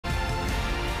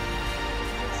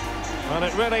Well,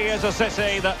 it really is a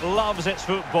city that loves its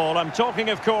football. I'm talking,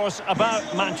 of course,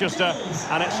 about Manchester,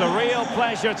 and it's a real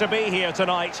pleasure to be here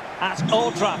tonight at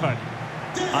Old Trafford.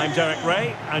 I'm Derek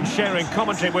Ray, and sharing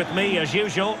commentary with me, as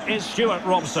usual, is Stuart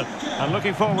Robson. And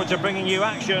looking forward to bringing you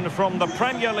action from the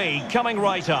Premier League coming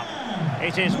right up.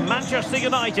 It is Manchester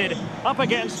United up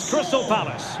against Crystal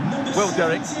Palace. Well,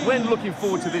 Derek, when looking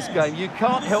forward to this game, you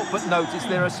can't help but notice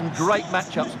there are some great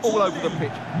matchups all over the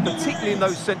pitch, particularly in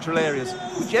those central areas.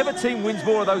 Whichever team wins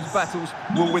more of those battles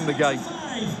will win the game.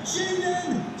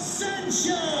 Jadon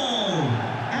Sancho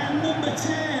and number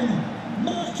 10,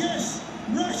 Marcus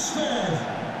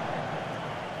Rashford.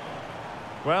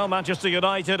 Well, Manchester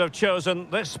United have chosen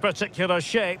this particular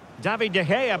shape. David De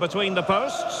Gea between the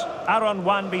posts. Aaron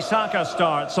Wan-Bissaka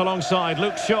starts alongside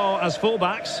Luke Shaw as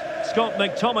fullbacks. Scott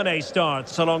McTominay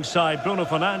starts alongside Bruno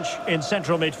Fernandes in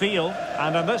central midfield.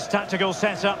 And in this tactical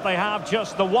setup, they have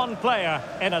just the one player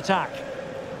in attack.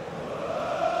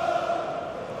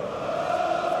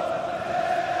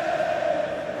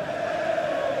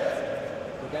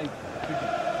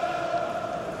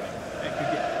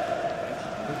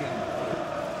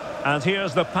 And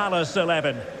here's the Palace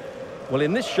 11. Well,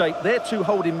 in this shape, their two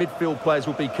holding midfield players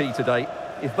will be key today.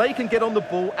 If they can get on the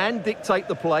ball and dictate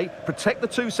the play, protect the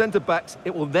two centre-backs,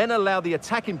 it will then allow the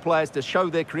attacking players to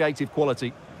show their creative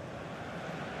quality.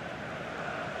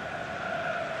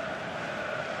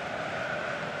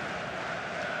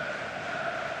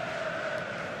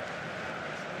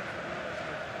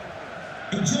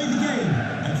 Enjoy the game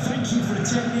and thank you for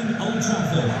attending Old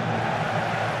Trafford.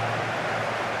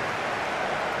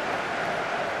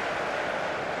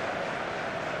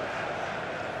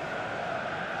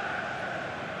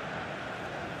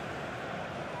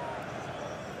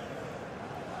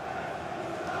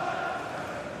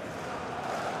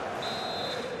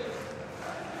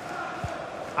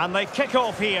 And they kick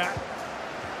off here.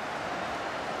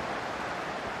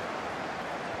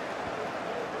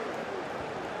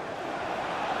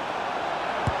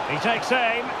 He takes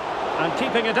aim and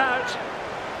keeping it out.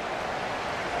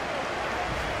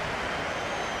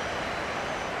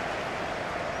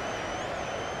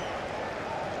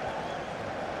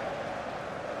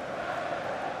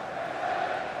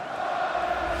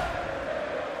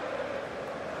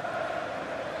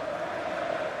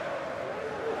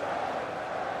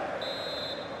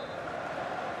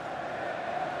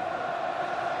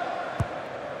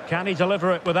 Can he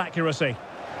deliver it with accuracy?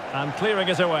 And clearing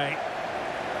it away.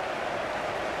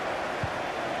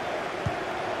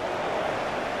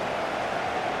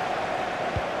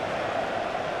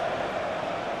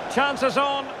 Chances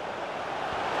on. It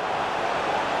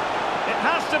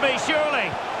has to be, surely.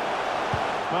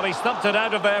 Well, he stumped it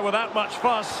out of there without much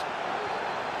fuss.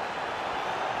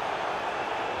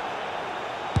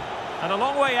 And a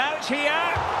long way out here.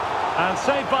 And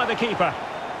saved by the keeper.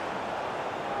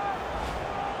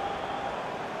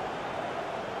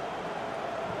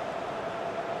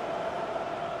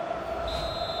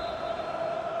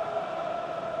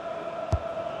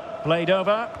 Played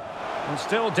over, and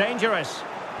still dangerous.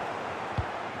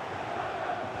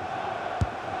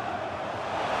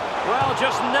 Well,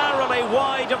 just narrowly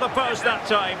wide of the post that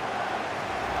time.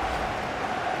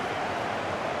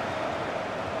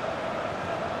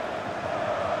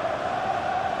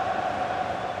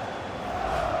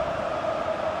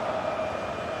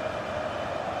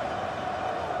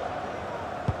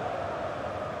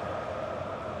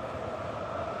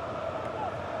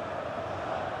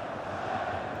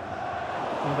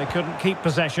 Well, they couldn't keep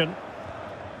possession.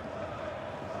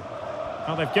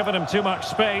 Well, they've given him too much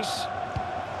space.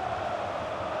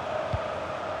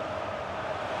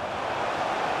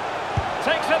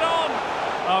 Takes it on.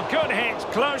 Oh, good hit,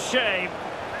 close shave.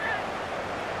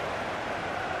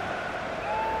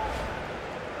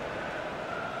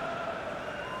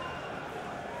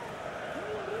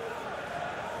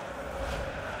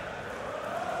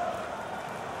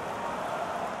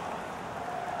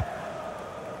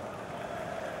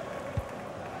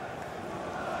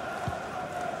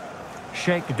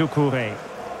 Sheikh Doucouré.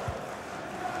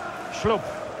 Schlupp.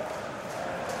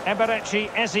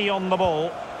 Eberechi Eze on the ball.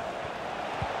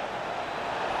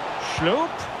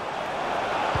 Schlupp.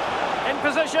 In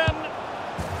position.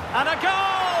 And a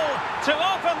goal to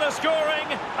open the scoring.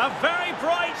 A very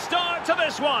bright start to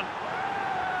this one.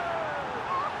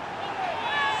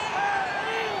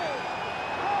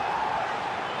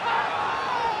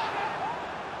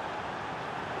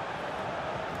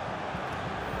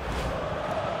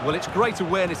 Well, it's great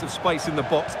awareness of space in the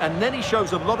box, and then he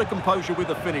shows a lot of composure with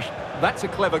the finish. That's a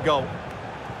clever goal.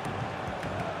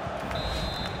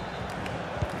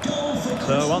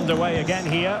 So underway again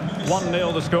here.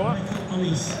 1-0 the score.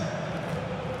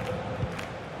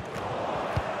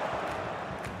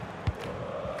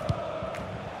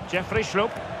 Jeffrey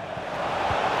Schlupp.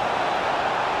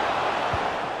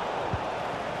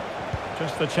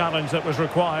 Just the challenge that was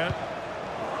required.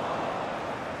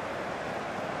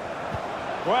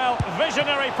 Well,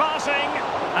 visionary passing,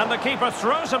 and the keeper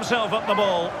throws himself at the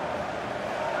ball.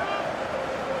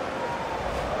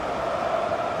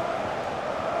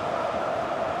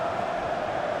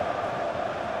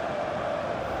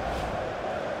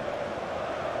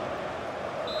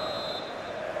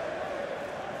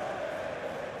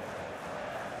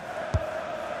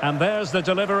 And there's the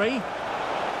delivery.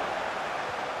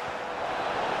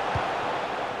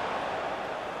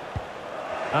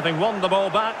 Having won the ball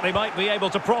back, they might be able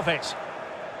to profit.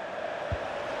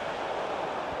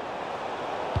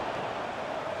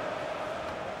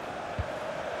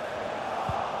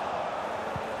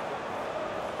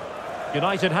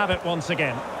 United have it once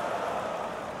again.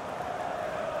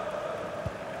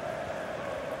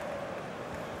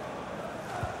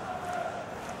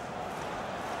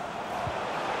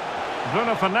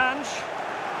 Bruno Fernandes.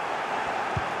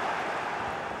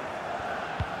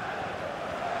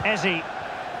 Eze.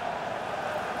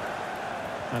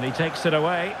 And he takes it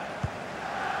away.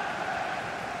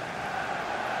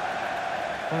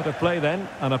 Out of play then,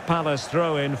 and a Palace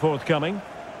throw-in forthcoming.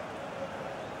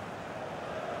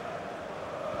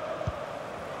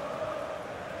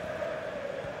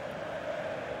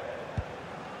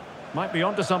 Might be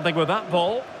onto something with that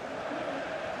ball.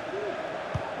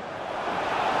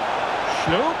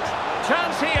 Schlupp.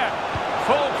 Chance here.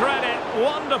 Full credit.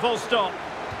 Wonderful stop.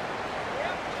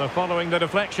 So following the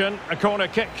deflection, a corner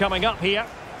kick coming up here.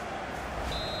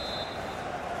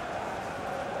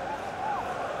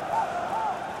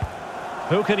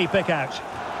 Who can he pick out?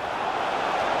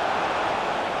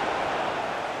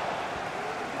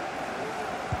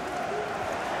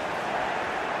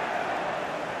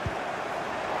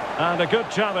 And a good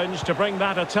challenge to bring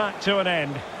that attack to an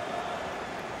end.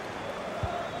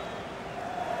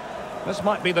 This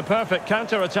might be the perfect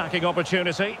counter-attacking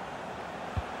opportunity.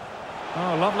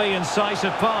 Oh, lovely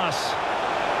incisive pass.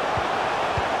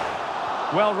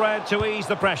 Well read to ease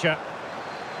the pressure.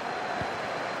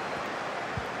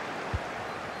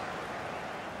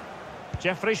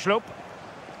 Jeffrey Schlupp.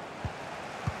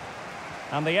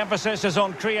 And the emphasis is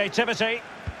on creativity.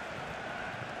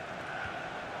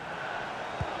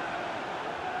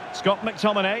 Scott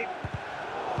McTominay.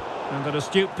 And an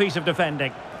astute piece of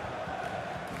defending.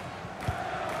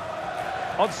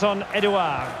 Odsonne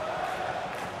Edouard.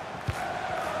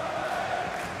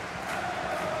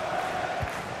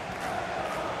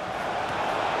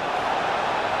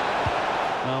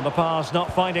 Now the pass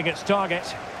not finding its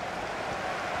target.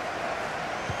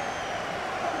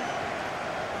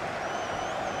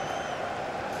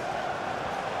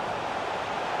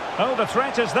 Oh, the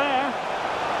threat is there.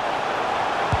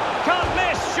 Can't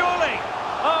miss, surely.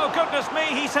 Oh, goodness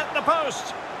me, he's hit the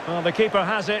post. Well, the keeper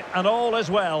has it, and all is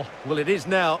well. Well, it is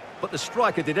now, but the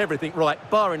striker did everything right,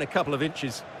 barring a couple of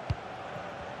inches.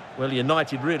 Well,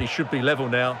 United really should be level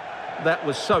now. That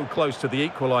was so close to the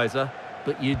equaliser,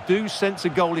 but you do sense a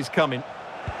goal is coming.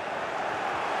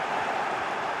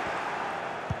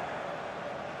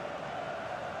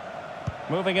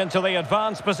 Moving into the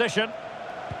advanced position.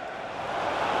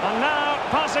 And now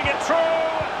passing it through.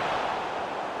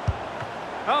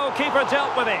 Oh, keeper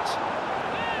dealt with it.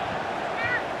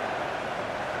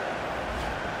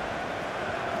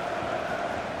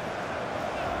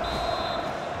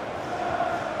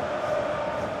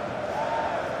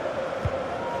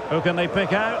 Who can they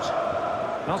pick out?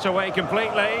 Not away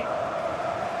completely.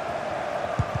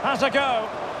 Has a go.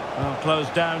 Oh,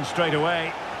 closed down straight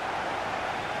away.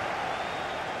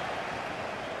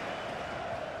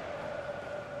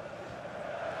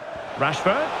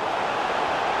 Rashford.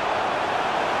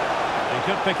 He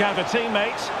could pick out a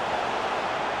teammate.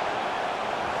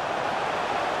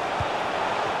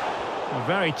 A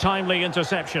very timely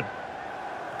interception.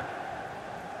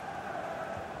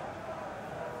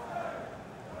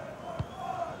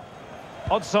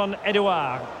 Odsonne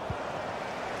Edouard.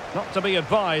 Not to be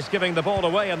advised giving the ball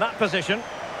away in that position.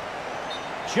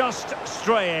 Just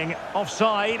straying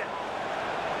offside.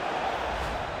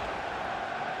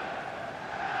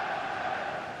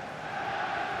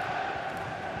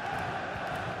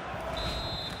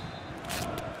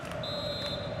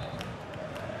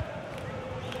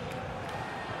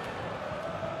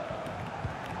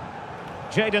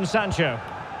 Jadon Sancho.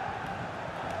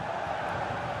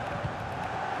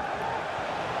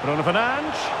 Bruno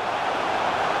Fernandes.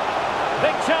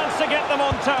 Big chance to get them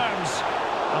on terms.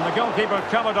 And the goalkeeper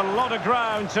covered a lot of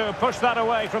ground to push that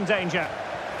away from danger.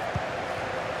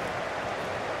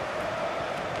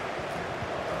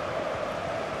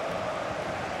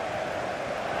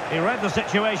 He read the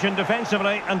situation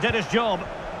defensively and did his job.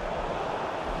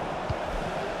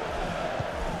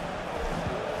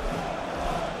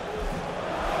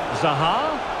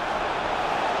 Zaha.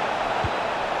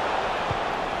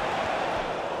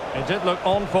 It did look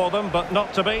on for them, but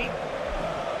not to be.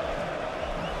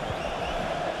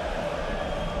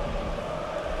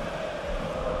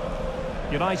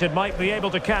 United might be able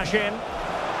to cash in.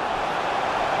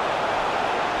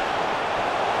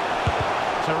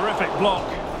 Terrific block.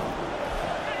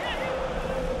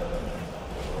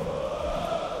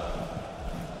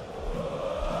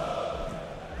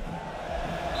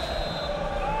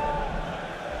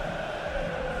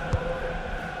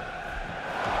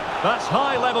 That's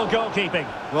high-level goalkeeping.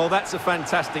 Well, that's a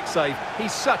fantastic save.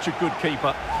 He's such a good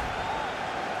keeper.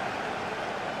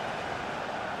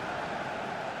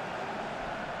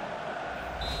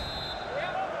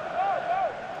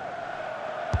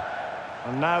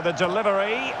 And now the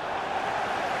delivery.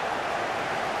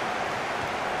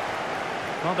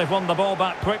 Well, they've won the ball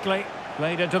back quickly.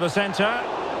 Played into the centre.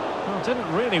 Well, it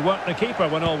didn't really work the keeper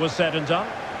when all was said and done.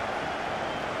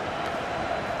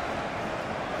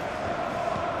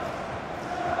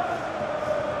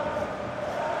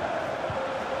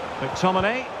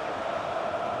 McTominay.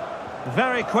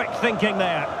 Very quick thinking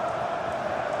there.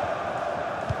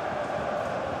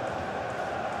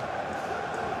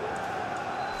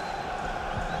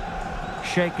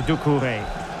 Sheikh Doucouré.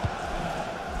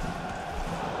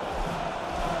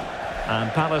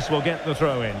 And Palace will get the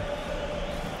throw in.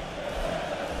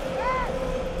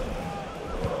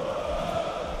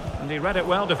 And he read it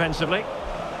well defensively.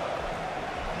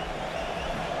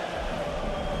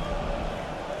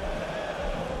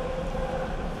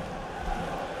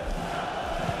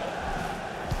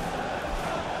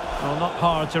 Well, not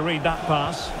hard to read that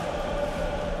pass.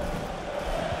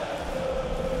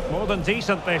 More than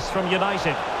decent this from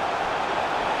United.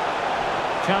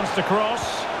 Chance to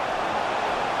cross.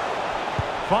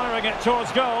 Firing it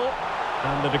towards goal.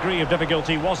 And the degree of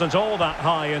difficulty wasn't all that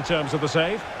high in terms of the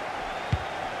save.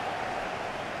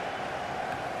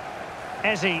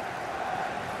 Eze.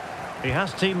 He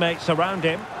has teammates around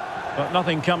him, but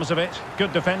nothing comes of it.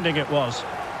 Good defending it was.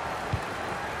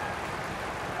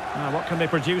 Now, what can they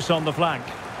produce on the flank?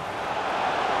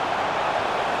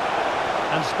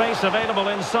 And space available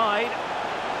inside.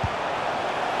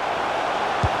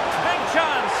 Big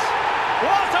chance.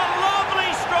 What a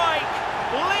lovely strike.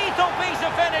 Lethal piece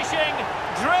of finishing.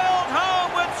 Drilled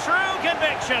home with true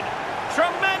conviction.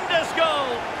 Tremendous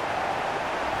goal.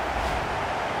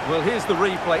 Well, here's the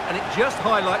replay, and it just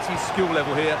highlights his skill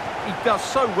level here. He does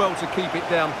so well to keep it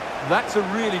down. That's a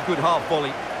really good half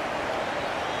volley.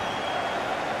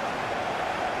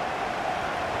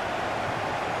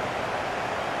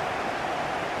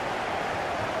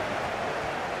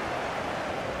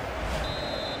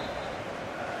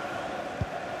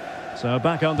 So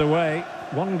back underway.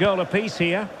 One goal apiece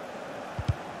here.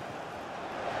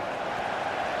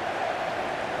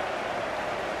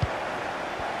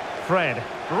 Fred.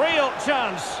 Real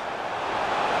chance.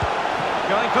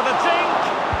 Going for the dink.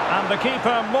 And the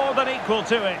keeper more than equal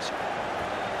to it.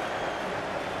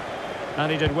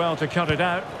 And he did well to cut it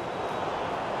out.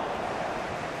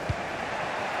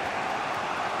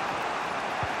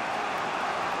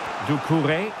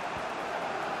 Doucouré.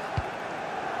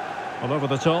 Well, over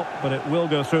the top, but it will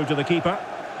go through to the keeper.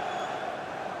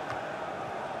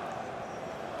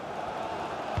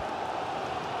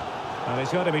 And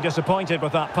he's going to be disappointed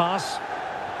with that pass.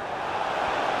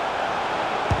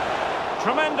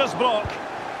 Tremendous block.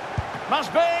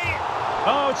 Must be.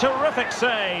 Oh, terrific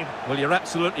save. Well, you're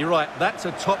absolutely right. That's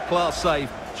a top-class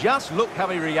save. Just look how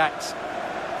he reacts.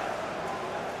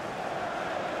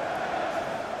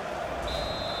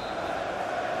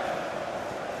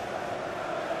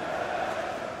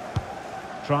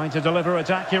 Trying to deliver it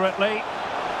accurately.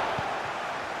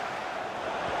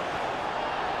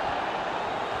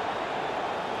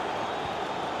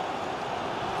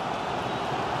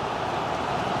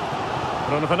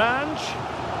 Bruno Fernandes.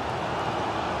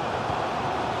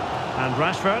 And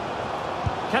Rashford.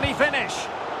 Can he finish?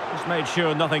 Just made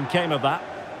sure nothing came of that.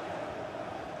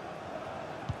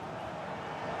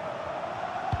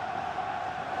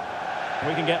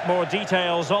 We can get more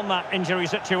details on that injury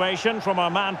situation from our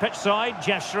man pitch side,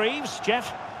 Jeff Shreeves.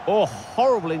 Jeff? Oh,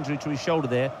 horrible injury to his shoulder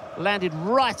there. Landed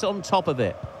right on top of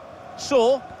it.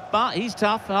 Sore, but he's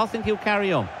tough, and I think he'll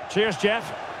carry on. Cheers,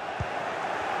 Jeff.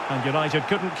 And United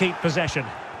couldn't keep possession.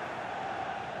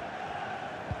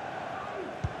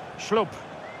 Schlupp.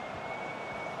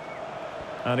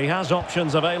 And he has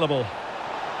options available.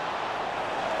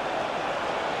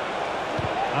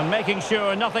 And making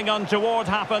sure nothing untoward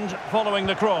happened following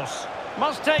the cross.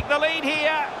 Must take the lead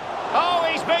here. Oh,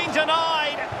 he's been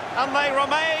denied. And they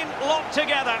remain locked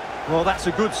together. Well, that's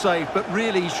a good save, but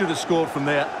really he should have scored from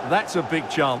there. That's a big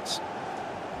chance.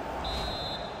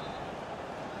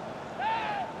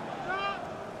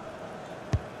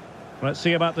 Let's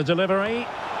see about the delivery.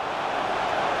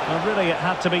 Well, really, it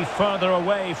had to be further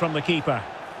away from the keeper.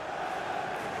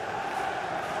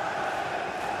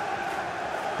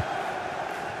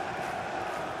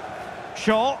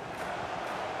 Shaw.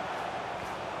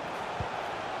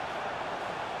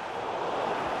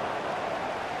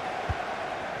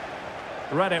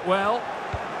 Read it well.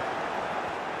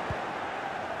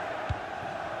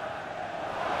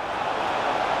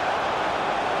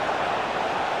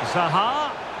 Zaha.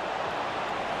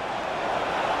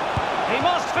 He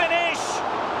must finish.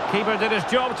 Keeper did his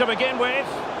job to begin with.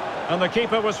 And the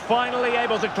keeper was finally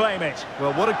able to claim it.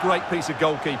 Well, what a great piece of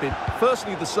goalkeeping.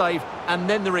 Firstly, the save, and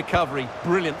then the recovery.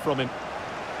 Brilliant from him.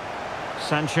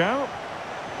 Sancho.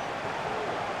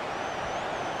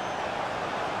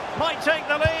 Might take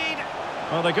the lead.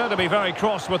 Well, they're going to be very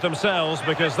cross with themselves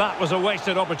because that was a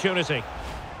wasted opportunity.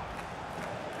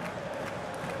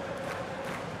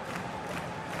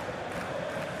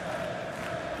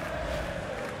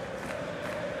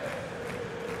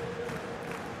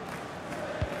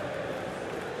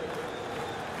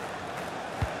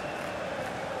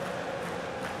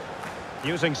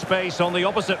 Using space on the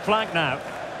opposite flank now.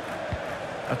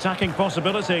 Attacking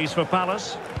possibilities for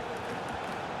Palace.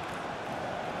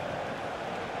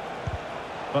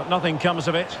 But nothing comes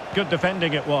of it. Good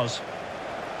defending it was.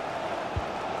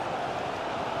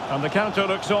 And the counter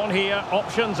looks on here.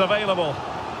 Options available.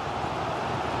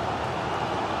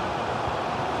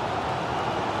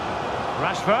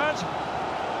 Rashford.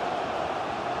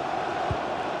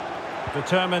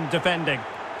 Determined defending.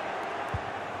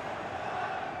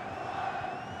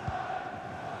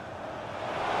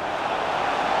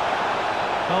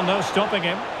 Well, no stopping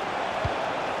him.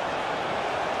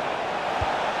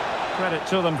 Credit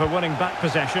to them for winning back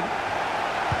possession.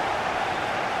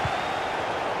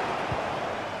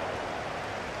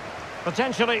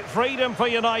 Potentially freedom for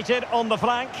United on the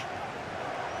flank.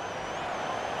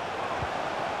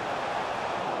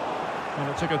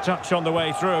 Well, it took a touch on the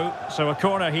way through, so a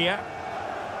corner here.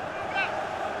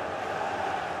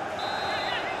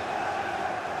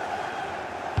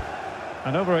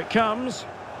 And over it comes.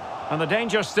 And the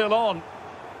danger's still on.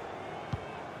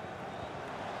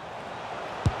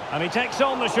 And he takes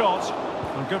on the shot.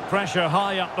 And good pressure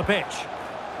high up the pitch.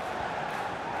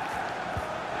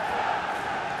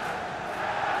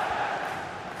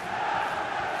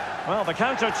 Well, the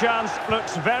counter chance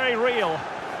looks very real.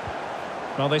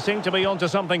 Well, they seem to be onto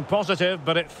something positive,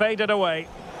 but it faded away.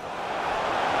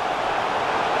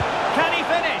 Can he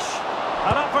finish?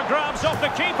 And up for grabs off the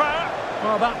keeper.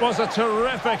 Well, that was a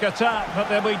terrific attack, but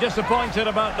they'll be disappointed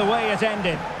about the way it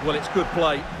ended. Well, it's good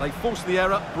play. They force the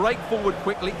error, break forward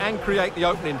quickly and create the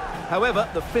opening. However,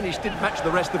 the finish didn't match the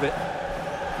rest of it.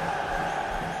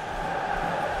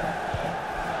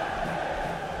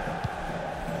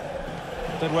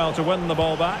 Did well to win the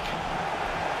ball back.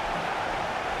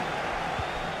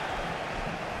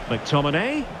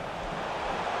 McTominay.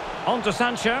 On to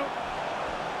Sancho.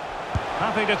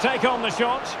 Happy to take on the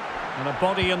shot. And a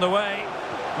body in the way.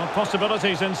 Well,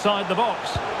 possibilities inside the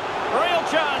box. Real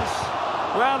chance.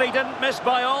 Well, he didn't miss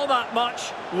by all that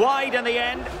much. Wide in the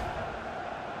end.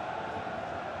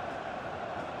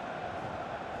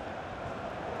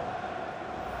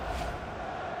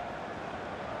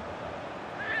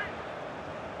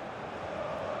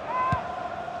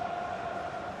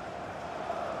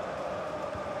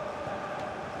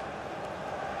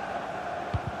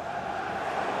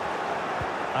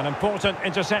 An important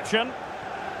interception.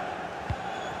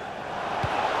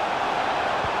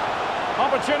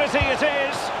 Opportunity it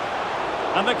is.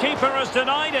 And the keeper has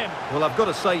denied him. Well, I've got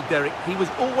to say, Derek, he was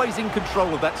always in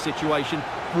control of that situation.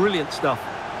 Brilliant stuff.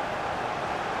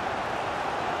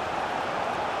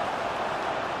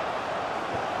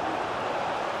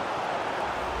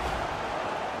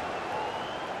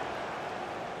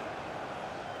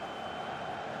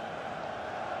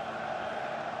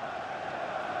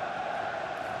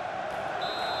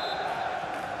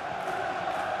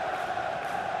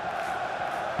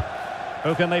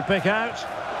 Who can they pick out?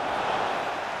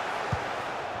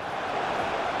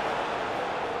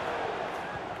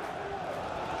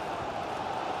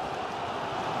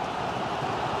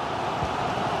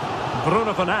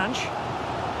 Bruno Fernandes.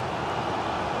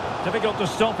 Difficult to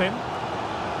stop him.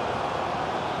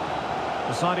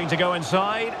 Deciding to go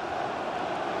inside.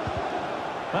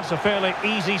 That's a fairly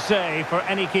easy save for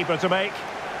any keeper to make.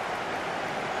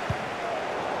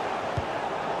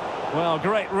 Well,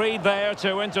 great read there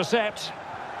to intercept.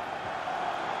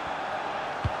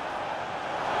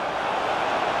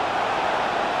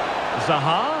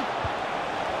 Zaha.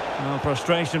 No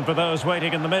frustration for those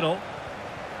waiting in the middle.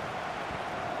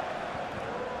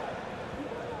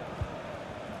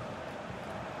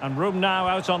 And room now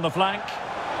out on the flank.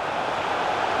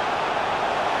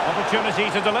 Opportunity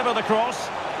to deliver the cross.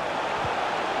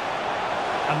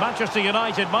 And Manchester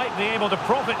United might be able to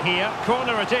profit here.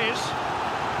 Corner it is.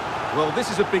 Well,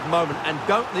 this is a big moment, and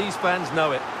don't these fans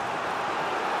know it?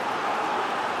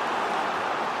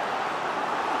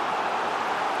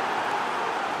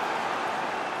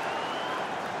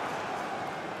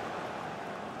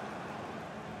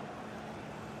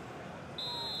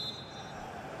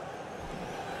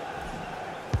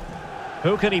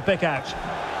 Who can he pick out?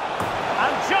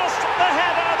 And just the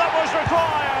header that was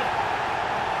required.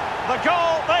 The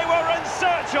goal they were in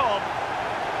search of.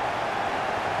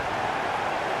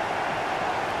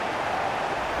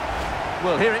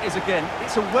 Well, here it is again.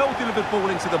 It's a well-delivered ball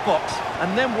into the box.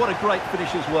 And then what a great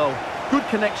finish as well. Good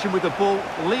connection with the ball,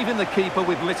 leaving the keeper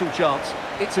with little chance.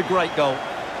 It's a great goal.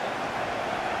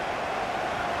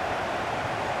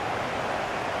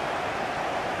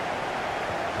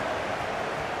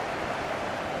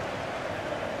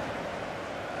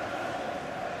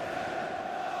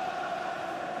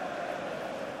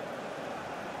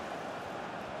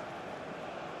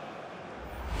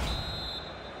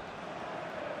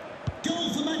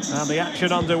 And the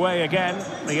action underway again.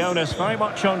 The onus very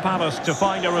much on Palace to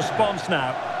find a response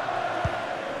now.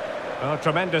 Oh,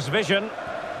 tremendous vision.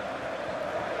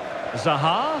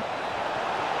 Zaha.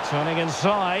 Turning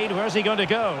inside. Where's he going to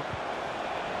go?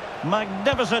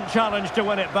 Magnificent challenge to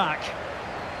win it back.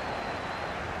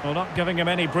 Well, not giving him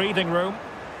any breathing room.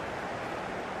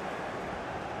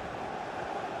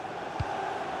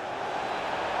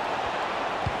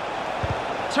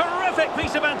 Terrific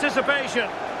piece of anticipation.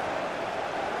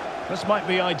 This might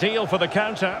be ideal for the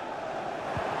counter.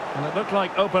 And it looked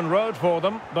like open road for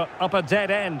them, but up a dead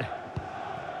end.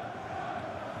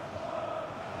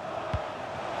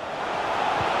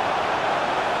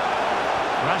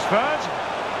 Rashford.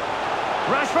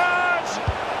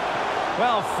 Rashford!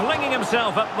 Well, flinging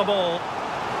himself up the ball.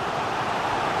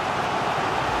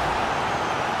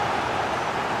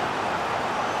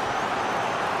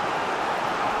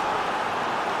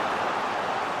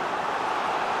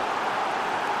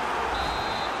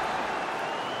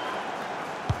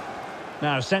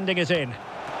 Now sending it in.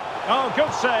 Oh,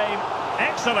 good save.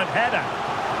 Excellent header.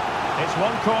 It's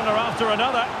one corner after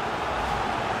another.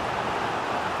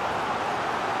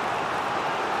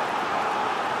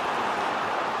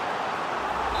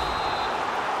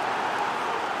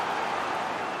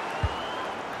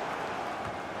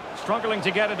 Struggling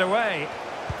to get it away.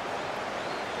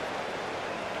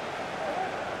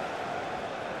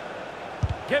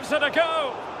 Gives it a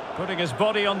go. Putting his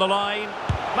body on the line.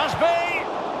 Must be.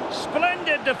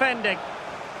 Splendid defending.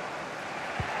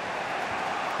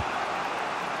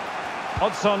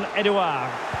 Hudson Edouard.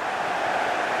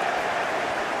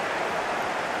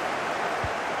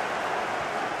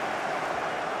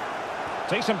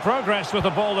 Decent progress with the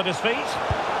ball at his feet.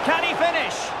 Can he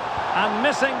finish? And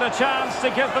missing the chance to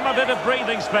give them a bit of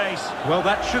breathing space. Well,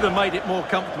 that should have made it more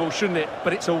comfortable, shouldn't it?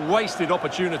 But it's a wasted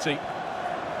opportunity.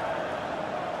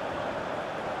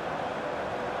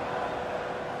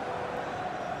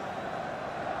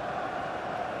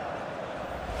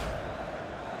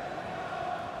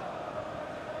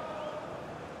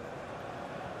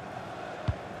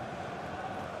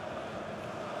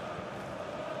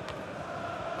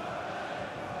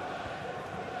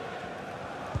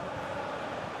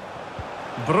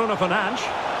 Bruno Fernandes.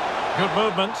 Good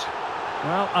movement.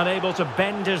 Well, unable to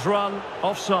bend his run.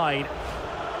 Offside.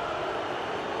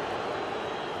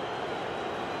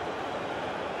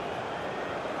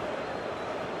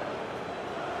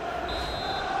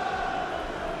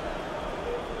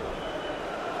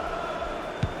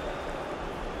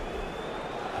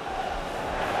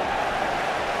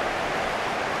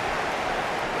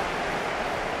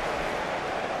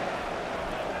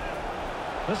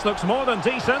 This looks more than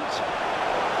decent.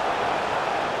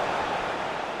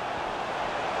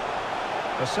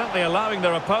 They're certainly allowing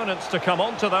their opponents to come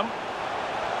onto them.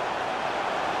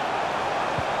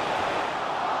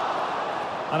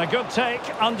 And a good take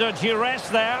under duress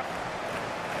there.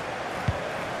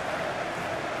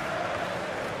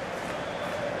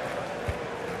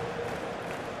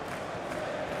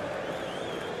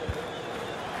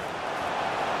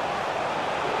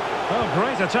 Oh,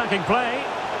 great attacking play.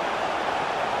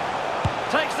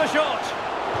 Takes the shot.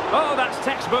 Oh, that's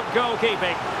textbook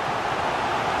goalkeeping.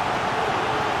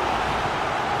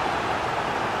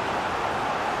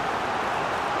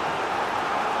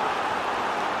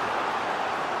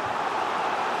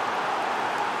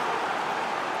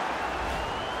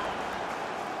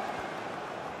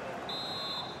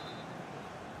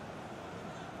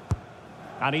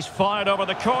 And he's fired over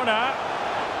the corner.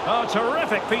 Oh,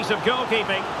 terrific piece of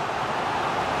goalkeeping.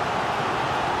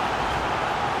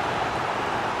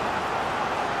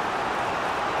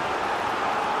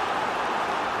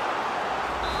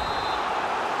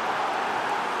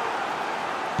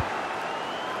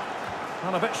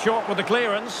 Well, a bit short with the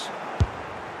clearance.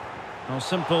 Oh,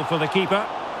 simple for the keeper.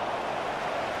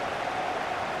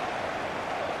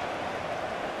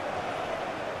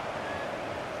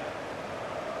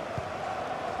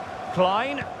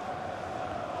 Klein.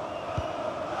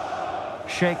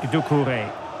 Sheikh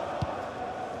Doucouré.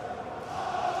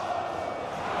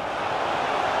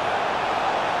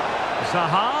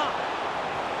 Zaha.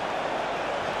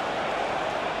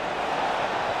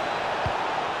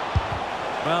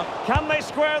 Well, can they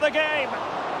square the game?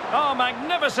 Oh,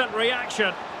 magnificent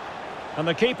reaction. And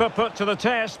the keeper put to the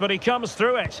test, but he comes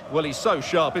through it. Well, he's so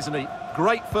sharp, isn't he?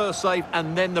 Great first save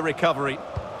and then the recovery.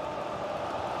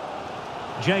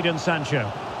 Jadon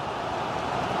Sancho.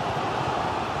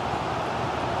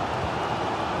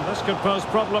 And this could pose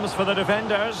problems for the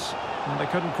defenders. And they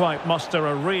couldn't quite muster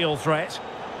a real threat.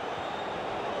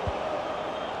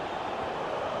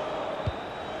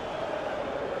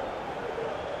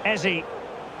 Eze.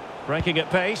 Breaking at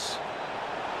pace.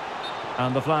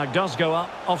 And the flag does go up,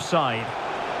 offside.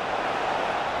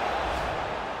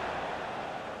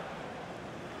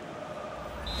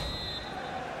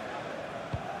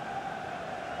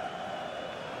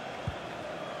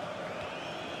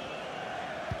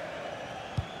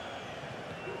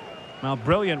 Now,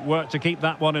 brilliant work to keep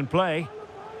that one in play.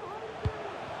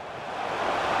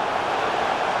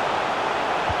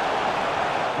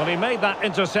 Well, he made that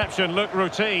interception look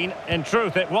routine. In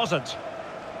truth, it wasn't.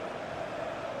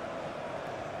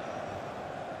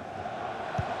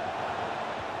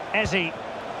 Eze.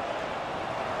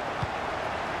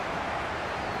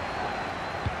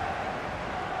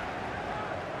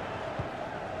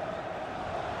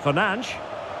 Fernandes.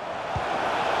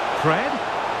 Fred.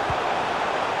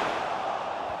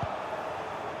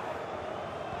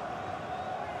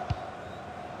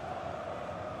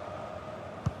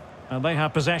 And they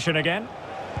have possession again.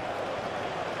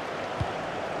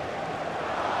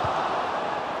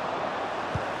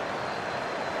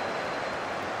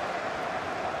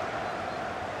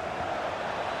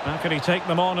 How can he take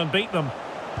them on and beat them?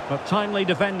 But timely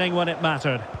defending when it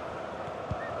mattered.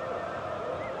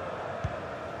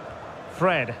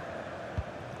 Fred.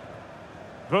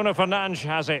 Bruno Fernandes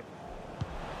has it.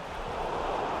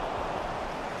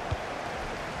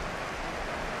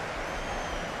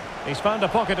 He's found a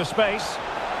pocket of space.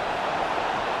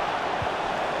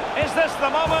 Is this the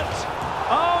moment?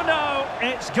 Oh no,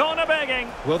 it's gone a-begging.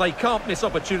 Well, they can't miss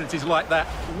opportunities like that.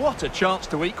 What a chance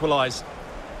to equalise.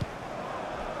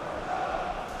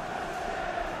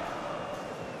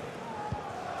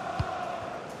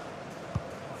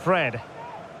 Fred.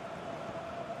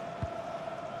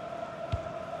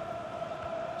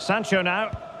 Sancho now.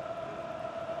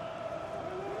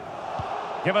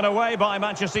 Given away by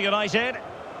Manchester United.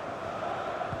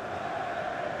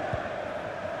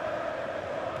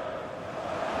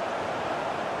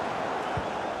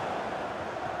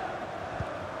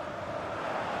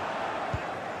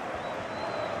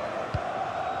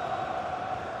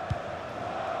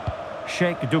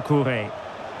 Sheikh Doucouré.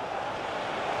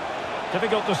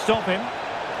 Difficult to stop him.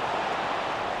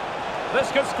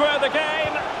 This could square the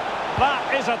game.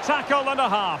 That is a tackle and a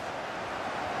half.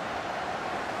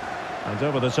 And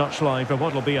over the touchline for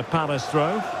what will be a Palace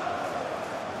throw.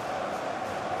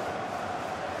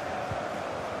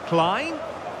 Klein.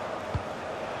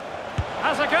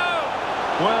 Has a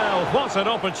go. Well, what an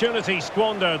opportunity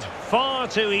squandered. Far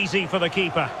too easy for the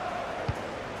keeper.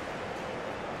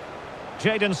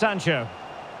 Jadon Sancho.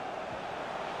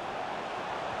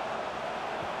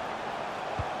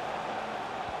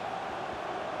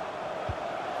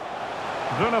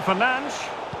 Bruno Fernandes.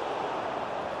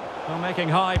 Well, making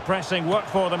high pressing work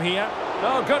for them here.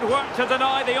 Oh, good work to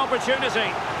deny the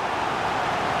opportunity.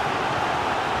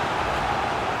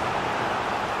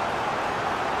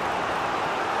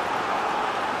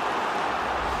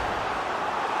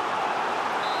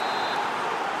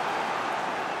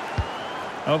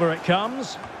 Over it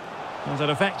comes. And an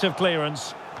effective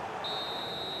clearance.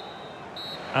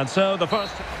 And so the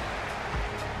first...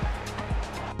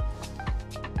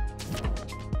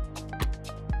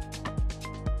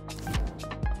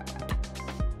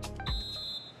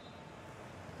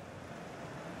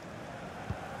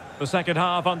 The second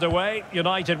half underway,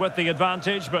 United with the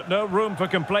advantage, but no room for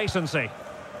complacency.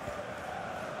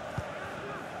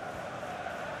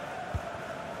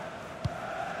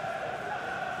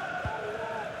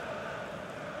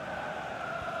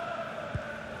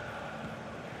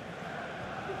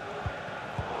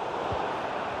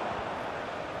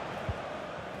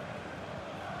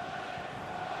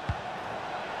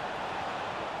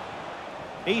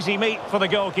 Easy meat for the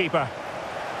goalkeeper.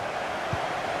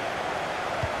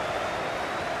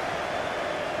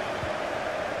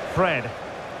 Fred.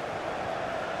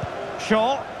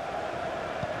 Shaw.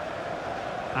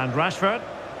 And Rashford.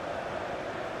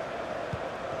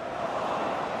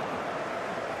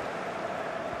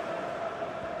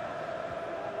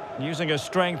 Using his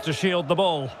strength to shield the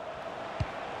ball.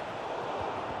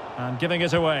 And giving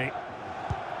it away.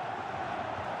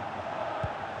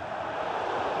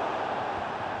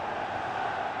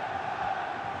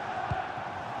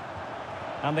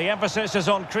 And the emphasis is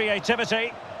on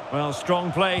creativity. Well,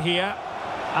 strong play here.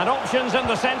 And options in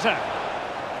the centre.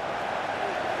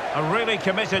 A really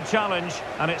committed challenge,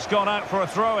 and it's gone out for a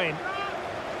throw-in.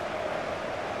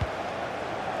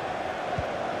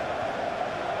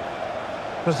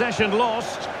 Possession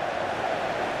lost.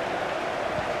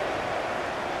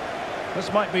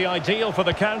 This might be ideal for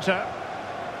the counter.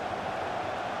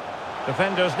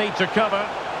 Defenders need to cover.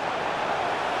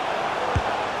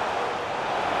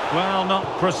 Well, not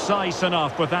precise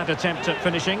enough with that attempt at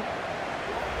finishing.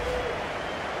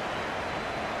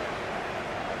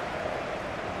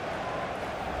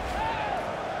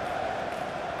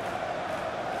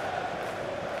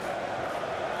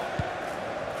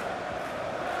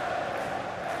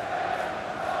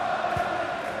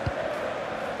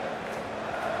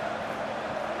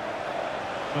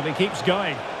 Well, he keeps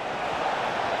going.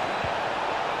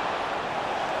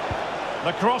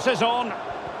 The cross is on.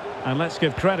 And let's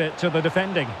give credit to the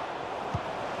defending.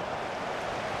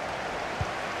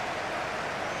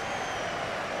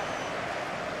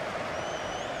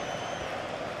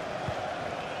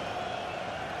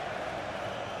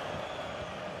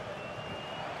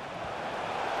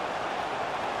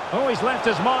 Oh, he's left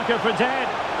his marker for dead.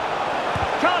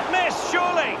 Can't miss,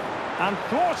 surely. And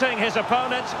thwarting his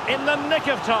opponent in the nick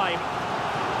of time.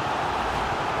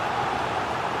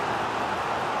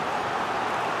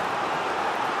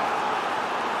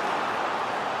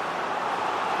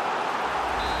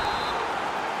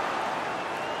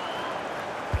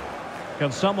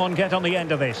 Can someone get on the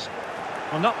end of this?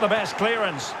 Well, not the best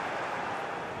clearance.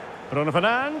 Bruno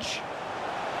Fernandes.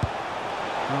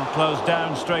 Well, closed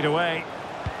down straight away.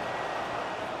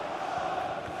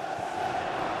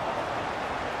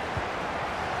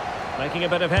 Making a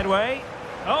bit of headway.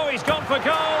 Oh, he's gone for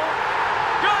goal.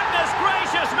 Goodness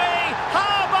gracious me!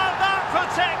 How about that for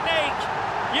technique?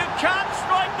 You can't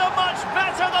strike them much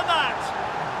better than that.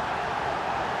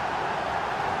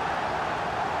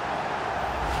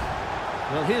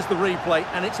 Well, here's the replay,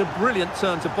 and it's a brilliant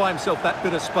turn to buy himself that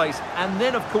bit of space. And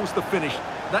then, of course, the finish.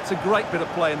 That's a great bit of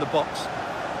play in the box.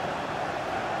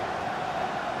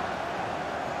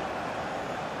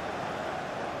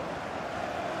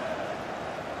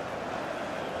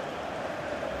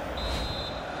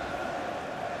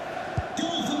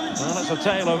 Well, it's a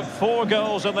tale of 4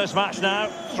 goals in this match now.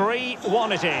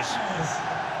 3-1 it is.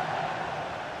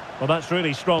 Well, that's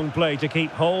really strong play to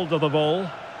keep hold of the ball.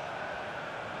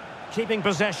 Keeping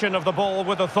possession of the ball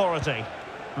with authority.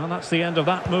 Well, that's the end of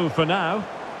that move for now.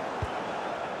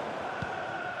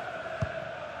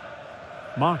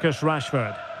 Marcus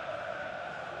Rashford.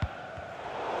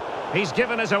 He's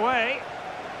given us away.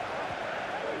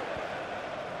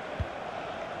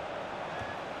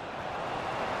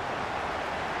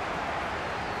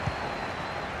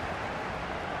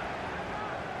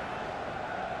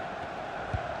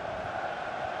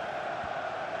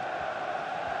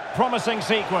 Promising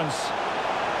sequence.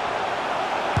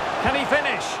 Can he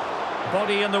finish?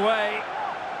 Body in the way.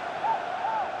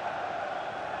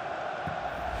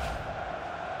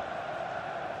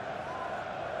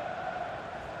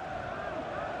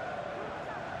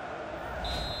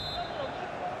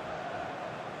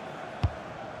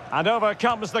 And over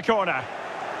comes the corner.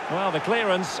 Well, the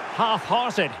clearance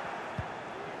half-hearted.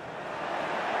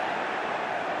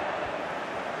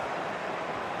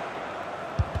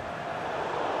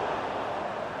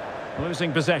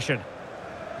 Losing possession.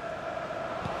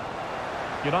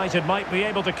 United might be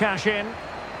able to cash in.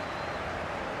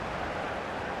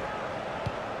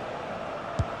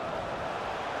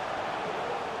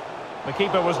 The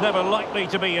keeper was never likely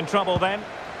to be in trouble then.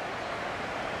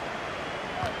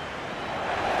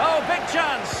 Oh, big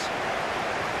chance!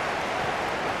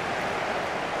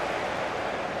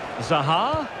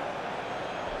 Zaha.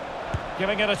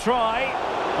 Giving it a try.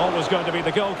 Always going to be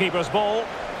the goalkeeper's ball.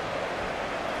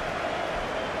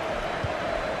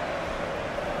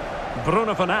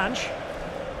 Bruno Fernandes.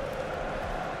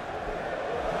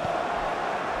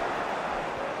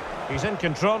 He's in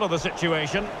control of the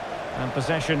situation. And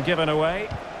possession given away.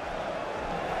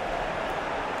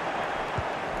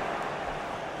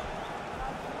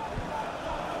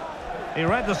 He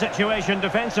read the situation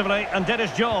defensively and did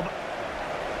his job.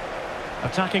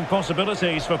 Attacking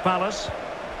possibilities for Palace.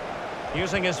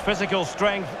 Using his physical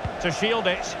strength to shield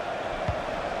it.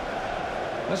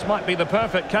 This might be the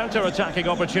perfect counter-attacking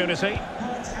opportunity.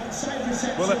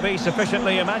 Will it be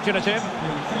sufficiently imaginative?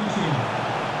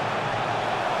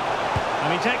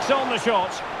 And he takes on the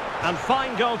shot. And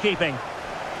fine goalkeeping.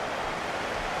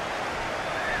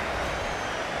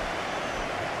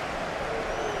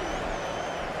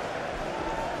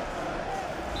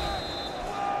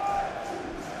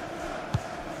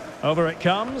 Over it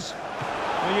comes.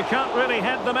 Well, you can't really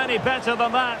head them any better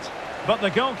than that. But the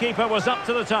goalkeeper was up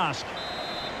to the task.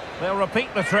 They'll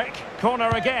repeat the trick. Corner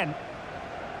again.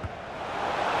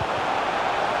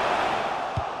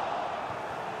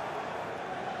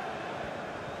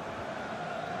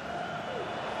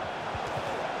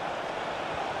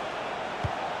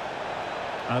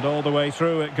 And all the way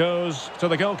through it goes to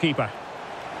the goalkeeper.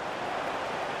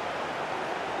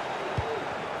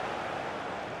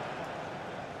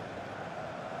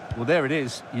 Well, there it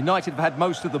is. United have had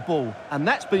most of the ball, and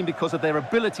that's been because of their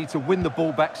ability to win the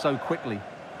ball back so quickly.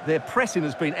 Their pressing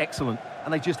has been excellent,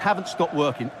 and they just haven't stopped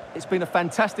working. It's been a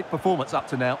fantastic performance up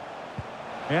to now.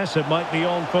 Yes, it might be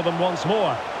on for them once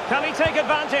more. Can he take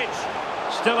advantage?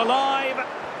 Still alive.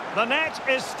 The net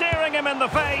is staring him in the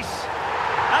face.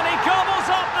 And he gobbles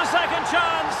up the second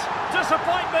chance.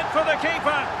 Disappointment for the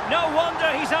keeper. No wonder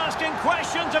he's asking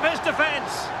questions of his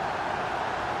defence.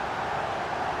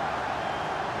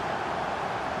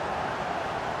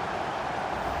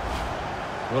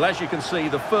 Well, as you can see,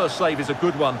 the first save is a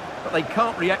good one, but they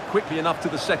can't react quickly enough to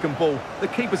the second ball. The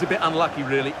keeper's a bit unlucky,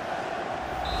 really.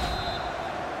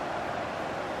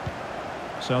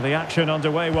 So the action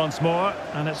underway once more,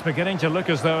 and it's beginning to look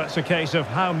as though it's a case of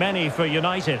how many for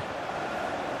United.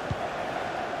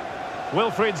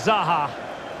 Wilfried Zaha.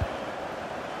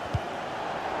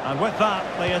 And with that,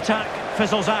 the attack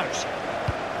fizzles out.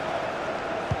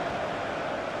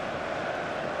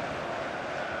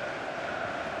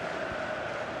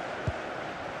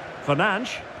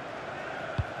 Fernandes.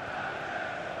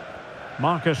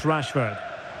 Marcus Rashford.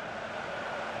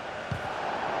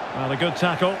 Well, a good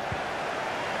tackle.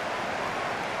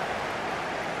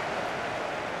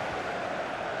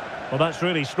 Well, that's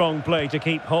really strong play to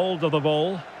keep hold of the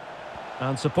ball.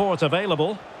 And support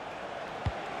available.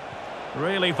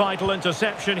 Really vital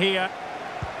interception here.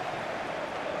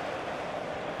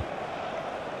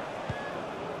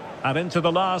 And into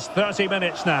the last 30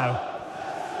 minutes now.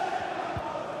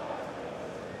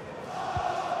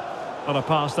 On a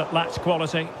pass that lacks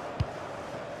quality.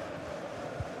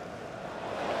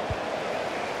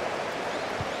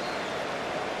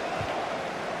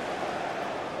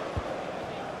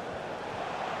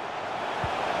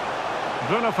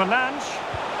 Bruno Fernandes.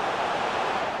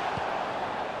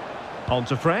 On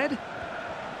to Fred.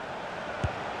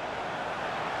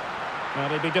 Well,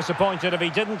 he'd be disappointed if he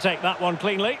didn't take that one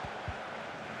cleanly.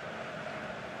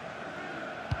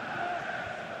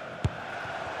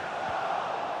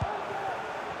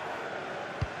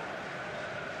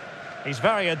 He's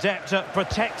very adept at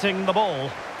protecting the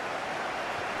ball.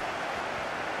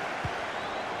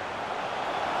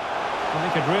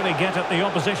 And he could really get at the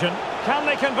opposition. Can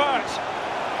they convert?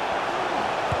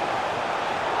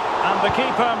 And the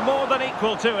keeper more than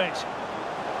equal to it.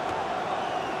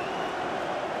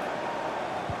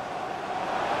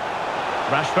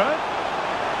 Rashford.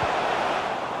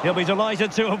 He'll be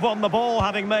delighted to have won the ball,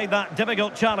 having made that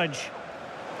difficult challenge.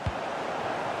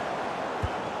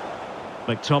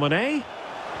 McTominay.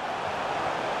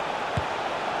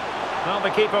 Well, the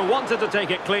keeper wanted to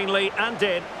take it cleanly and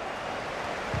did.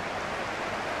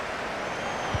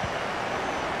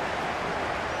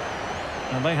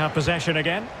 And they have possession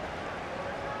again.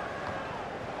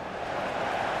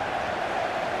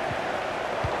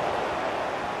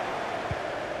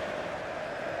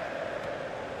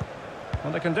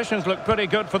 And the conditions look pretty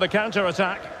good for the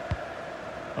counter-attack.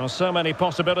 Well, so many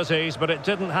possibilities, but it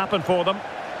didn't happen for them.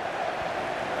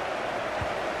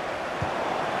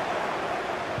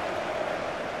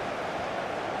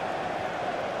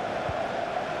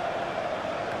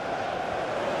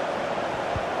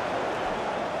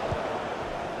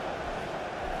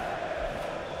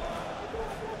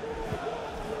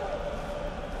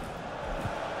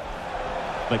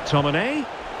 McTominay.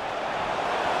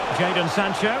 Jadon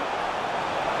Sancho.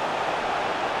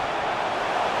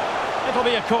 It'll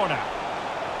be a corner.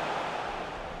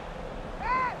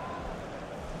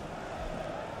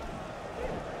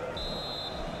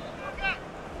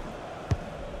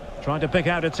 Trying to pick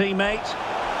out a teammate.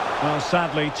 Well,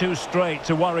 sadly, too straight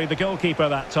to worry the goalkeeper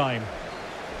that time.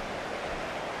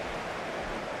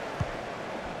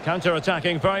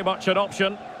 Counter-attacking, very much an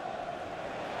option.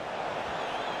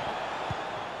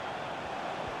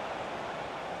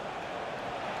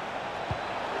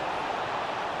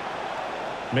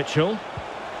 Mitchell.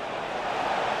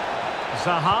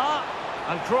 Zaha,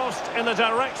 and crossed in the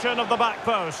direction of the back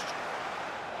post.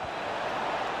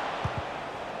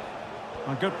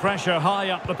 And good pressure high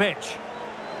up the pitch.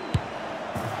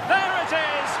 There it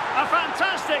is! A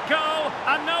fantastic goal,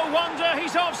 and no wonder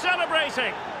he's off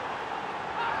celebrating.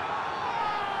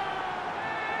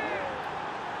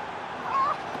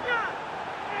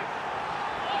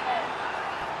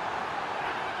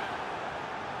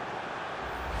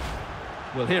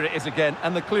 Well, here it is again,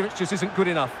 and the clearance just isn't good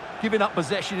enough. Giving up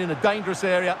possession in a dangerous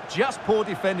area, just poor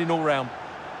defending all round.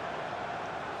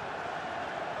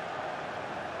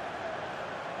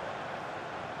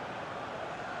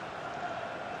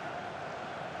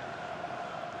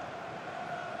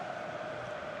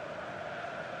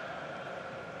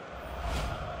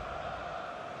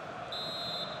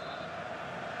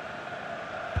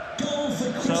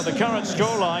 So the current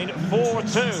scoreline,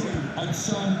 4-2.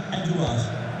 Odsonne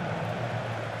Edouard.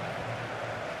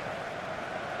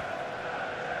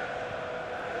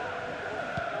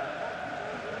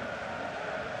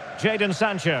 Jadon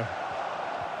Sancho.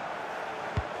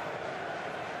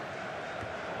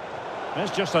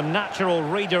 It's just a natural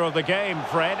reader of the game,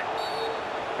 Fred.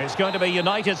 It's going to be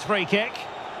United's free kick.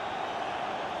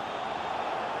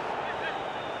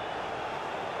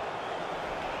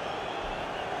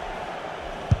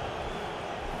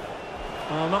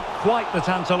 Well, not quite the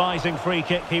tantalising free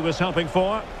kick he was hoping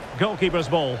for. Goalkeeper's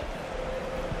ball.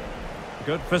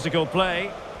 Good physical play.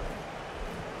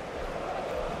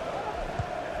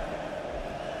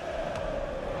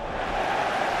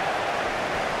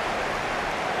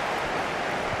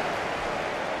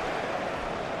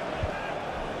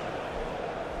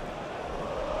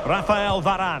 Rafael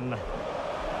Varane.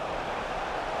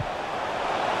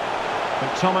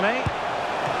 McTominay.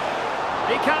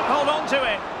 He can't hold on to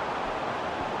it.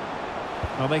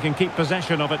 Well, they can keep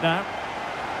possession of it now.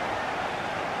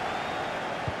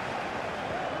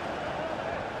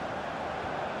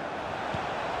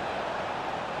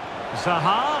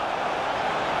 Zaha.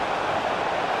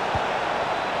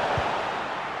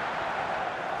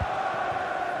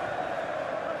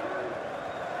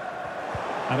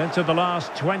 And into the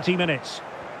last 20 minutes.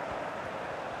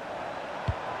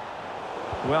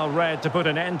 Well read to put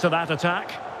an end to that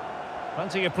attack.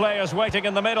 Plenty of players waiting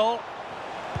in the middle.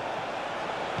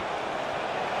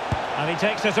 And he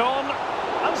takes it on.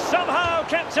 And somehow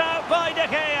kept out by De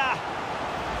Gea.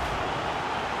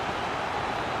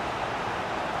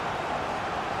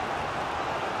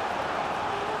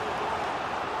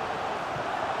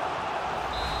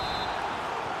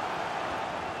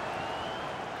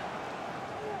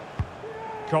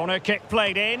 Corner kick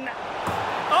played in.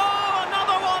 Oh,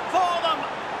 another one for them!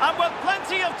 And with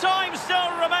plenty of time still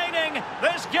remaining,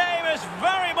 this game is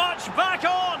very much back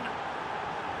on!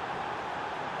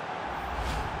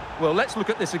 Well, let's look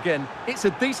at this again. It's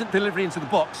a decent delivery into the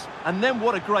box, and then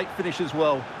what a great finish as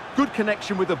well. Good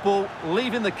connection with the ball,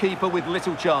 leaving the keeper with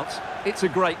little chance. It's a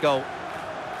great goal.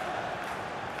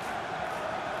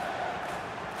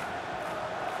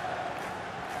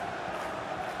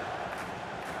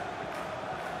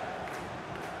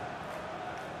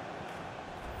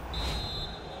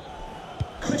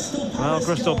 Well,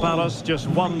 Crystal Palace just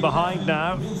one behind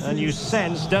now, and you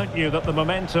sense, don't you, that the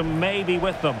momentum may be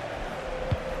with them.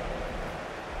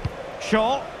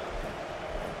 Shaw.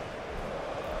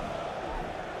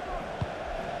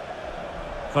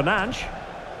 Fernandes.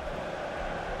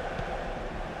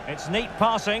 It's neat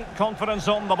passing, confidence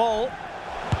on the ball. It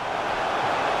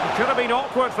could have been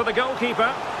awkward for the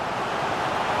goalkeeper.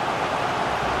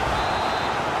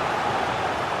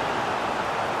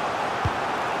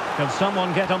 Can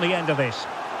someone get on the end of this?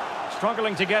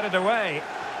 Struggling to get it away.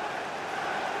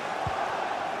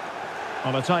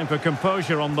 On a time for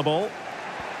composure on the ball.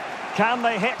 Can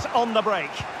they hit on the break?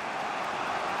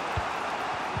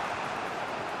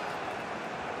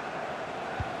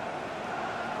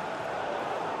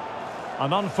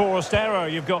 An unforced error,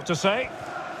 you've got to say.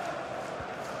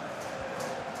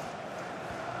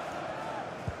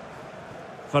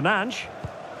 Fernandes.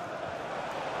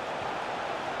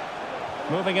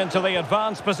 Moving into the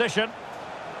advanced position.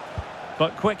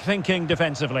 But quick thinking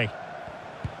defensively.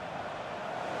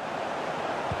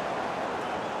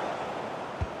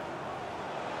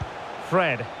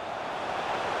 Fred.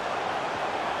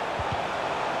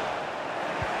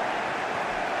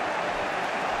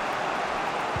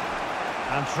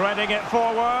 And threading it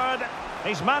forward.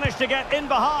 He's managed to get in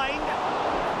behind.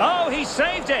 Oh, he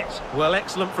saved it. Well,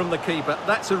 excellent from the keeper.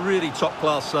 That's a really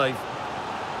top-class save.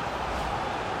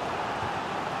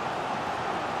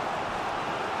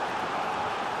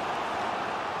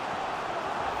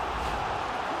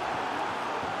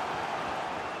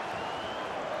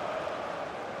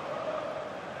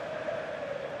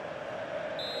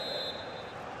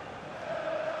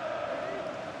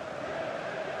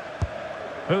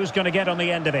 Who's going to get on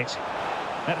the end of it?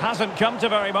 It hasn't come to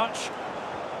very much.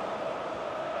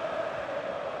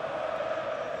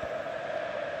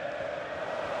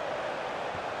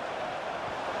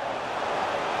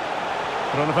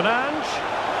 Bruno Fernandes.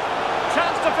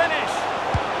 Chance to finish.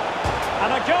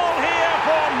 And a goal here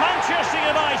for Manchester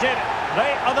United.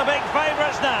 They are the big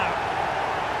favourites now.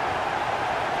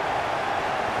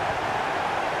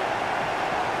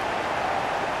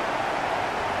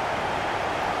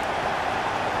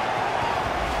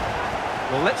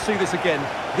 Well, let's see this again.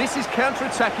 This is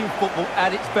counter-attacking football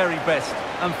at its very best.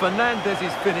 And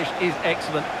Fernandez's finish is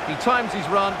excellent. He times his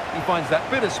run, he finds that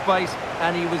bit of space,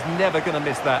 and he was never going to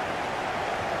miss that.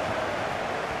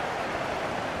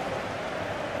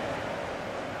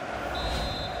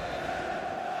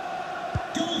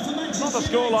 Not a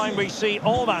scoreline we see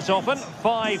all that often.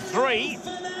 5-3.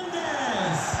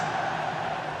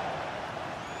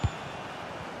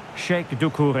 Sheikh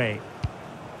Doucouré.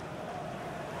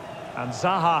 And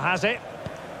Zaha has it.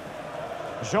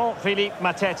 Jean-Philippe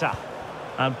Mateta.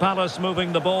 And Palace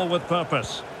moving the ball with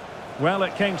purpose. Well,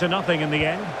 it came to nothing in the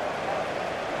end.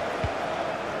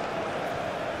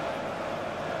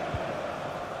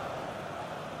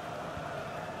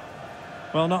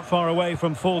 Well, not far away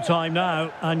from full-time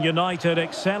now, and United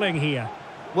excelling here.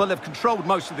 Well, they've controlled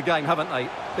most of the game, haven't they?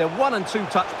 Their 1- and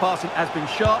 2-touch passing has been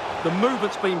sharp, the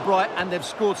movement's been bright, and they've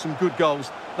scored some good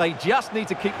goals. They just need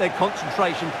to keep their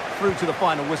concentration through to the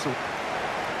final whistle.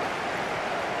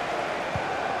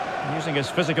 Using his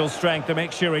physical strength to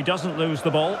make sure he doesn't lose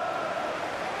the ball.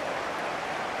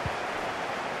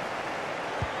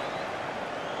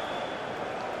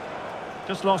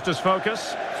 Just lost his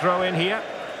focus. Throw in here.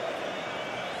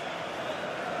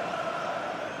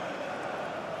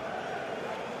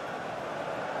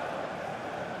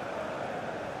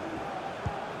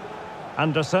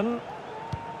 Anderson.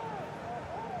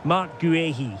 Marc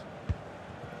Guéhi.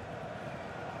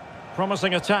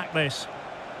 Promising attack this.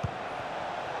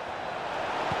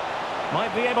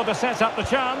 Might be able to set up the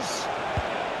chance.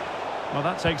 Well,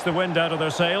 that takes the wind out of their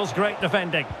sails. Great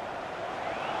defending.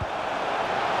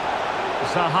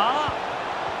 Zaha.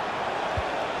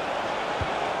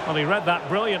 Well, he read that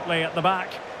brilliantly at the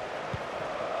back.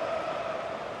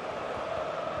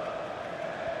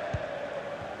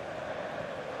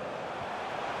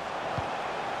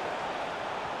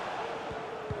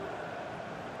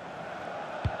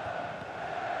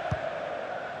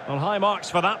 Well, high marks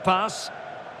for that pass.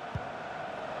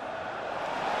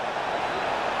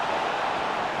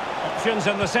 Options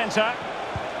in the centre.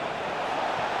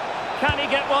 Can he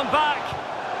get one back?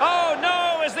 Oh,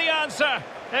 no is the answer.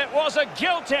 It was a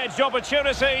gilt-edged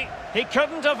opportunity. He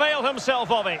couldn't avail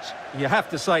himself of it. You have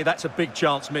to say that's a big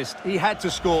chance missed. He had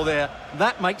to score there.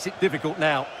 That makes it difficult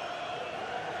now.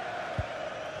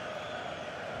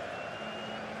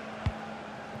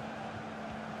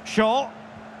 Shaw.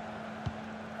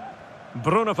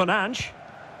 Bruno Fernandes.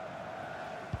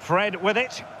 Fred with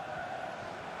it.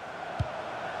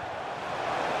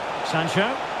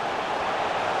 Sancho.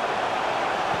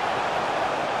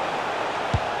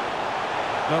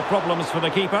 No problems for the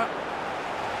keeper.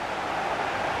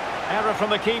 Error from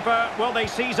the keeper. Will they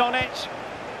seize on it?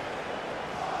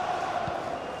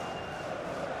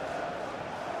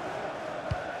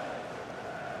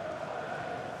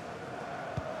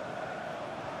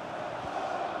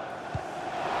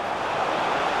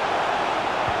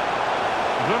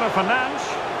 Bruno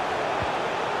Fernandes.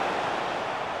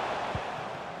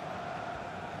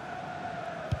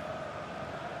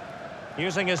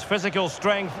 Using his physical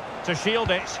strength to shield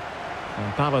it.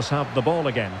 And Palace have the ball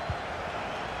again.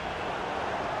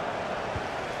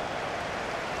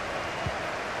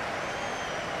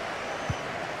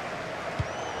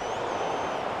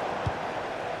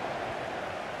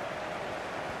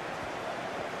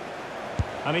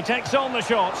 And he takes on the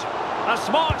shot. A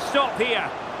smart stop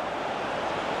here.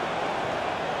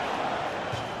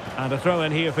 And a throw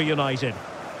in here for United.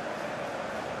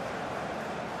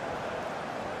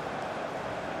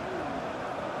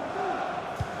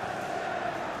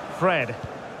 Fred.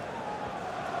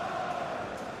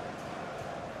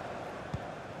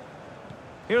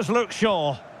 Here's Luke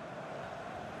Shaw.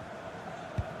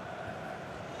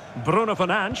 Bruno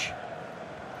Fernandes.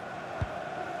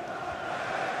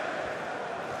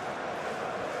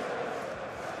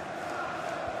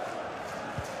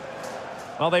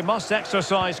 Well, they must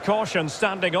exercise caution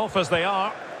standing off as they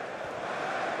are.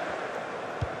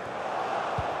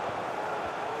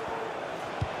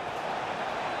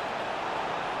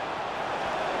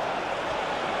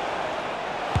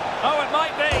 Oh, it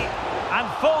might be. And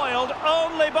foiled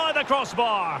only by the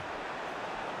crossbar.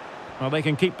 Well, they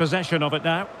can keep possession of it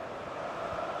now.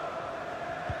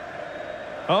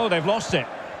 Oh, they've lost it.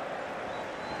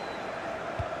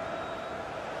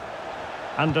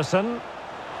 Anderson.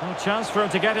 No chance for him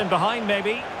to get in behind,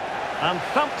 maybe. And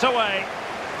thumped away.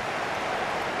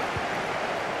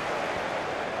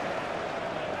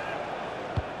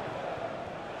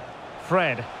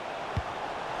 Fred.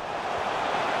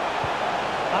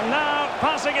 And now,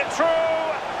 passing it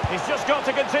through. He's just got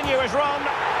to continue his run.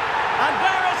 And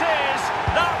there it is.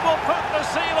 That will put the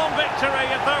seal on victory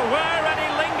if there were any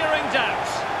lingering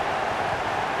doubts.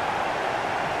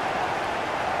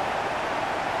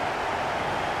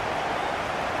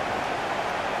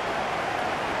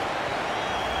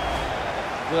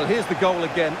 Well, here's the goal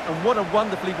again, and what a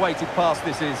wonderfully weighted pass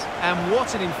this is. And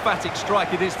what an emphatic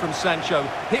strike it is from Sancho.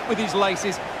 Hit with his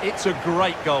laces, it's a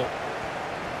great goal.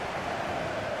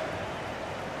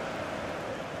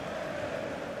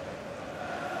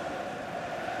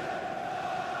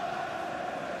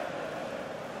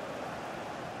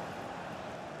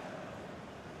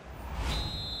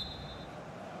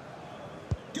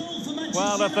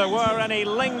 Well, if there were any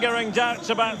lingering doubts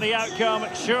about the outcome,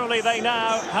 surely they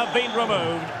now have been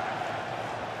removed.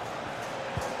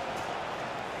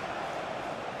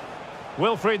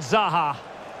 Wilfried Zaha.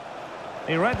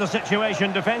 He read the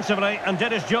situation defensively and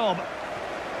did his job.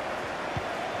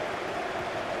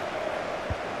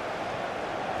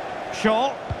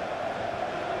 Shaw.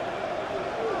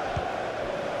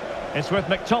 It's with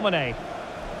McTominay.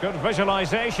 Good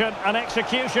visualisation and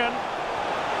execution.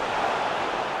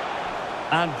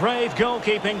 And brave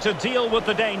goalkeeping to deal with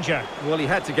the danger. Well, he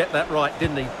had to get that right,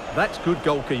 didn't he? That's good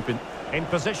goalkeeping. In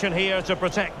position here to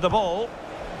protect the ball.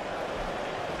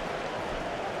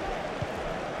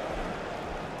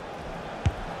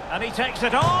 And he takes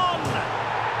it on!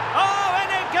 Oh,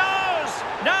 and it goes!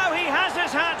 Now he has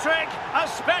his hat-trick. A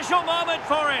special moment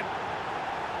for him.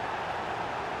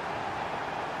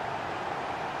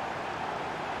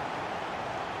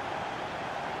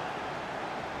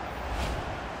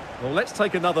 Well, let's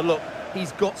take another look.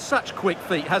 He's got such quick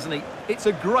feet, hasn't he? It's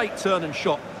a great turn and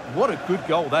shot. What a good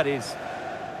goal that is.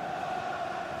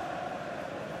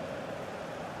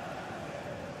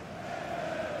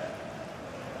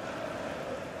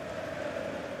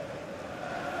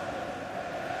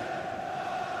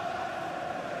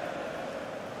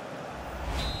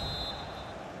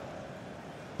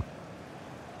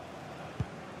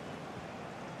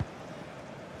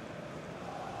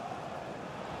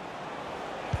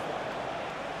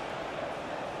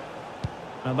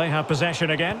 And they have possession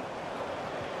again.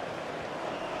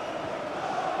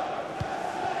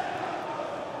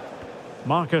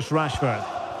 Marcus Rashford.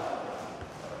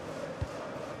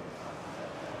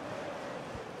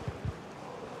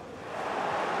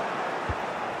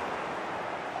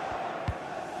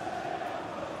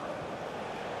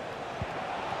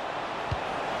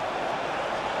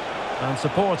 And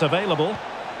support available.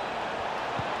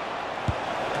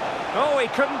 Oh, he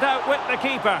couldn't outwit the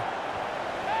keeper.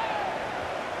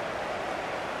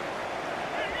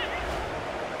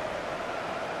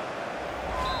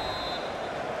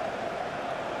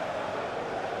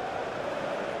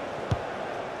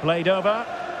 Played over.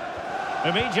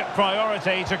 Immediate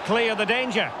priority to clear the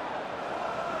danger.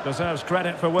 Deserves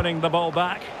credit for winning the ball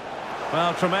back.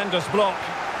 Well, tremendous block.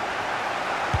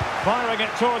 Firing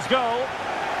it towards goal.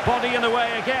 Body in the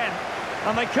way again.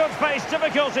 And they could face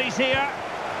difficulties here.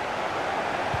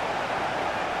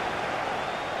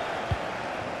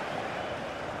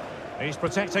 He's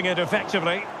protecting it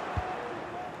effectively.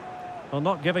 Well,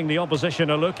 not giving the opposition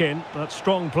a look in. That's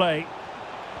strong play.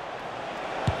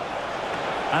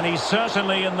 And he's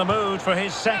certainly in the mood for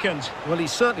his second. Well,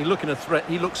 he's certainly looking a threat.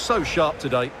 He looks so sharp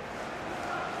today.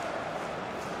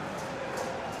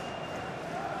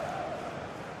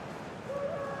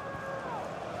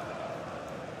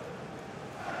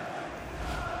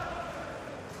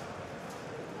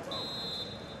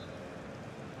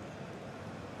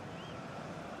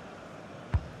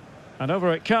 And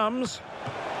over it comes.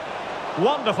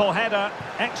 Wonderful header.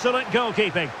 Excellent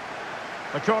goalkeeping.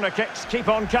 The corner kicks keep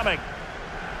on coming.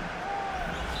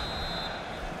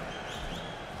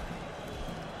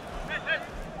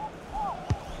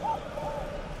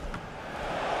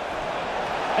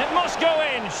 It must go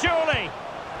in, surely.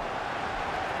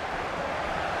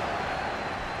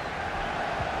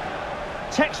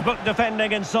 Textbook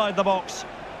defending inside the box.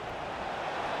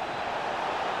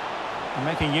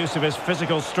 Making use of his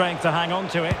physical strength to hang on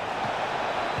to it.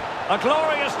 A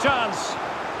glorious chance.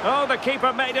 Oh, the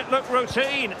keeper made it look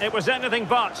routine. It was anything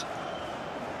but.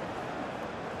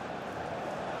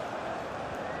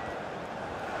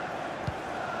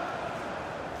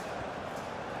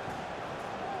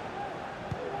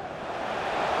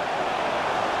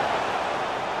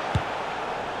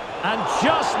 And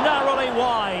just narrowly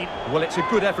wide. Well, it's a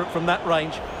good effort from that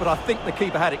range, but I think the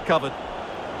keeper had it covered.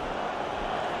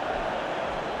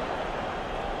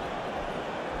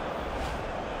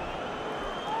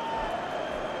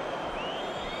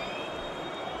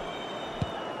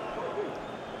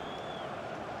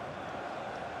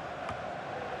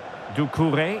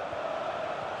 Doucouré.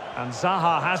 And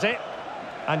Zaha has it.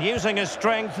 And using his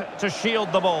strength to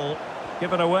shield the ball.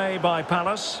 Given away by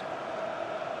Palace.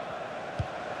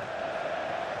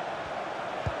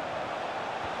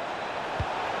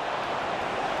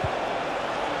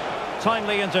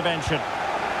 Timely intervention.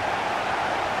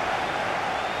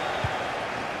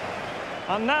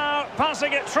 And now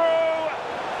passing it through.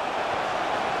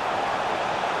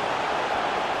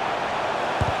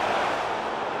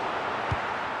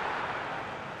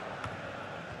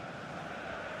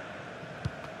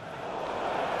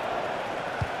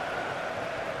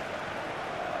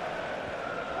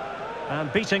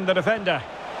 And beating the defender.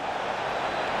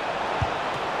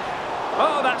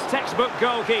 Oh, that's textbook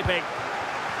goalkeeping.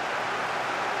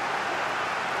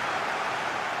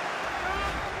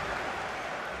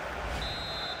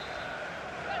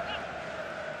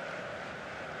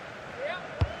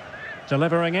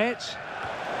 Delivering it.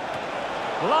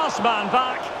 Last man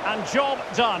back and job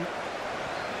done.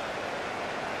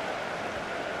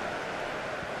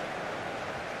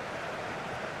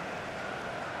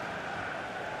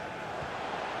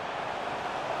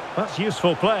 That's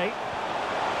useful play.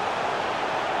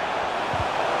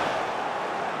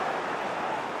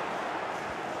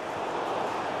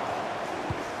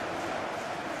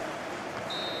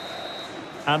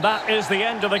 And that is the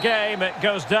end of the game. It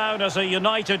goes down as a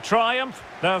united triumph.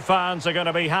 Their fans are going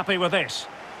to be happy with this.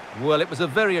 Well, it was a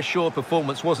very assured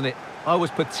performance, wasn't it? I was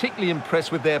particularly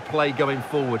impressed with their play going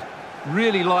forward.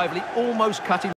 Really lively, almost cutting